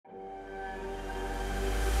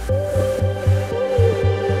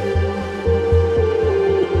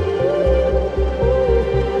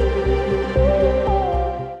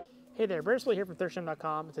trainer Bristley here from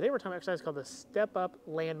ThirstGym.com, and today we're talking about an exercise called the Step Up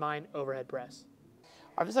Landmine Overhead Press.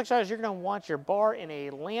 For this exercise, you're going to want your bar in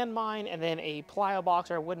a landmine and then a plyo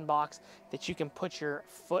box or a wooden box that you can put your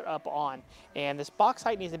foot up on. And this box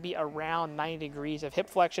height needs to be around 90 degrees of hip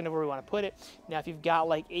flexion of where we want to put it. Now, if you've got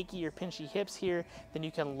like achy or pinchy hips here, then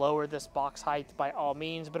you can lower this box height by all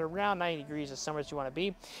means, but around 90 degrees is somewhere that you want to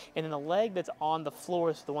be. And then the leg that's on the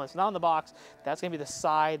floor, so the one that's not on the box, that's going to be the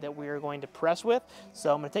side that we are going to press with.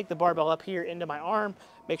 So I'm going to take the barbell up here into my arm,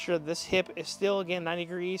 make sure that this hip is still, again, 90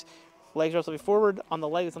 degrees. Legs are also forward. On the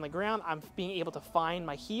leg that's on the ground, I'm being able to find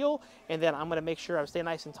my heel, and then I'm going to make sure I stay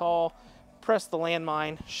nice and tall, press the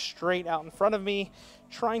landmine straight out in front of me,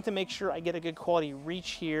 trying to make sure I get a good quality reach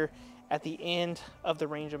here at the end of the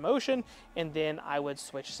range of motion, and then I would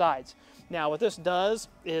switch sides. Now, what this does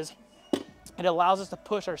is it allows us to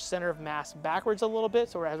push our center of mass backwards a little bit,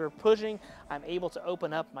 so as we're pushing, I'm able to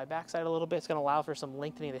open up my backside a little bit. It's going to allow for some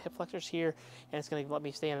lengthening of the hip flexors here, and it's going to let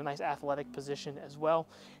me stay in a nice athletic position as well.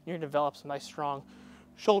 You're going to develop some nice strong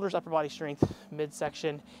shoulders, upper body strength,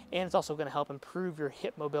 midsection, and it's also going to help improve your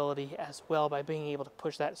hip mobility as well by being able to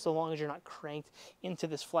push that so long as you're not cranked into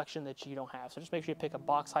this flexion that you don't have. So just make sure you pick a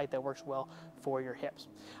box height that works well for your hips.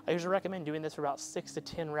 I usually recommend doing this for about 6 to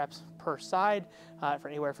 10 reps per side for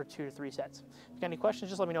anywhere for 2 to 3 sets. If you got any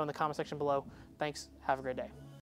questions, just let me know in the comment section below. Thanks. Have a great day.